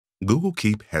Google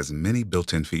Keep has many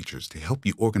built-in features to help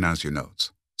you organize your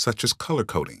notes, such as color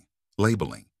coding,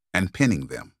 labeling, and pinning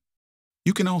them.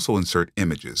 You can also insert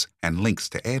images and links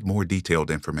to add more detailed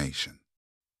information.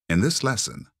 In this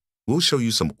lesson, we'll show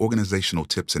you some organizational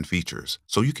tips and features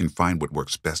so you can find what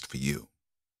works best for you.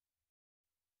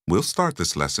 We'll start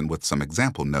this lesson with some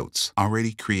example notes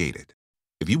already created.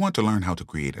 If you want to learn how to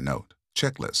create a note,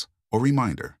 checklist, or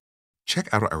reminder,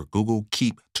 check out our Google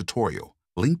Keep tutorial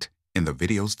linked in the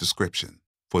video's description.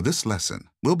 For this lesson,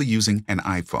 we'll be using an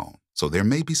iPhone, so there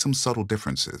may be some subtle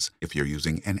differences if you're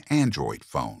using an Android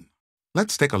phone.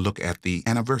 Let's take a look at the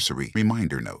anniversary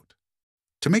reminder note.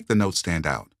 To make the note stand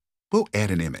out, we'll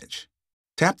add an image.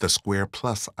 Tap the square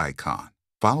plus icon,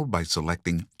 followed by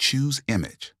selecting Choose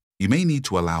Image. You may need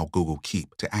to allow Google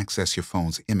Keep to access your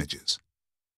phone's images.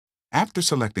 After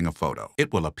selecting a photo,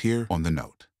 it will appear on the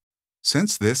note.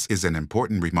 Since this is an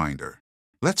important reminder,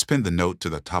 let's pin the note to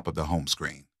the top of the home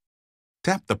screen.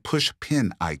 Tap the Push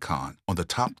Pin icon on the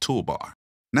top toolbar.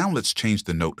 Now let's change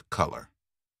the note color.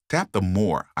 Tap the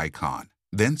More icon,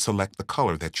 then select the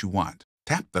color that you want.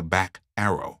 Tap the back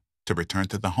arrow to return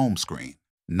to the home screen.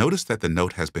 Notice that the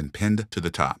note has been pinned to the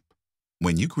top.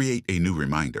 When you create a new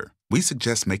reminder, we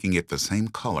suggest making it the same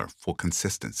color for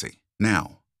consistency.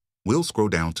 Now, we'll scroll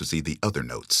down to see the other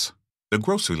notes. The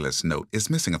grocery list note is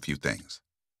missing a few things.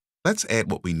 Let's add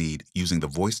what we need using the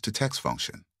voice-to-text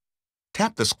function.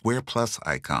 Tap the square plus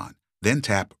icon, then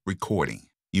tap Recording.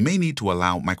 You may need to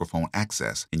allow microphone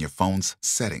access in your phone's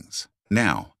settings.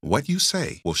 Now, what you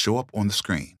say will show up on the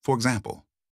screen. For example,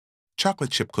 chocolate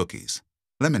chip cookies,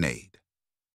 lemonade.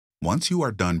 Once you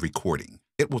are done recording,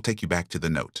 it will take you back to the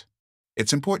note.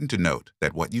 It's important to note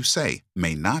that what you say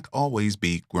may not always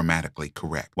be grammatically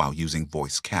correct while using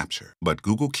voice capture, but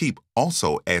Google Keep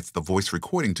also adds the voice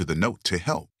recording to the note to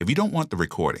help. If you don't want the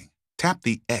recording, tap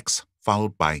the X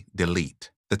followed by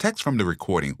Delete. The text from the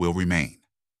recording will remain.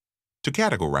 To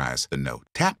categorize the note,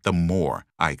 tap the More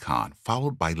icon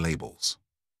followed by Labels.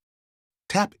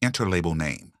 Tap Enter Label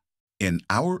Name. In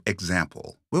our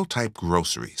example, we'll type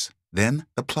groceries, then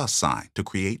the plus sign to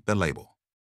create the label.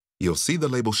 You'll see the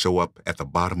label show up at the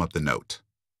bottom of the note.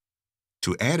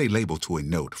 To add a label to a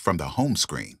note from the home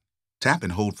screen, tap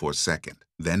and hold for a second,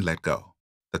 then let go.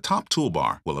 The top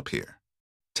toolbar will appear.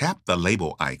 Tap the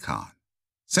label icon.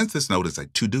 Since this note is a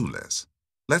to-do list,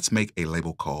 let's make a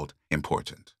label called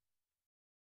Important.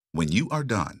 When you are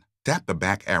done, tap the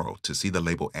back arrow to see the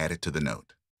label added to the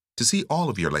note. To see all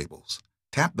of your labels,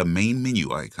 tap the main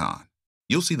menu icon.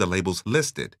 You'll see the labels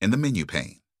listed in the menu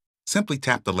pane. Simply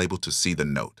tap the label to see the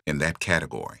note in that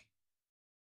category.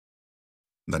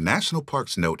 The National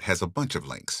Parks note has a bunch of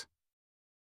links.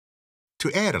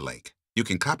 To add a link, you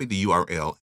can copy the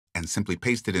URL and simply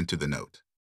paste it into the note.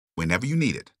 Whenever you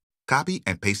need it, copy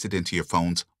and paste it into your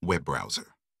phone's web browser.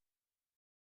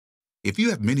 If you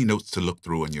have many notes to look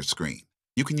through on your screen,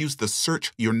 you can use the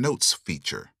Search Your Notes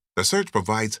feature. The search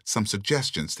provides some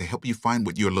suggestions to help you find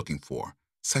what you're looking for,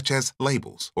 such as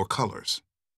labels or colors.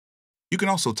 You can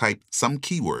also type some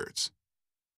keywords.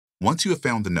 Once you have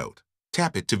found the note,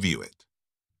 tap it to view it.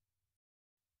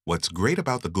 What's great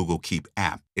about the Google Keep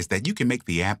app is that you can make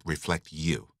the app reflect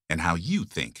you and how you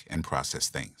think and process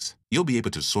things. You'll be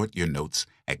able to sort your notes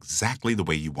exactly the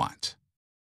way you want.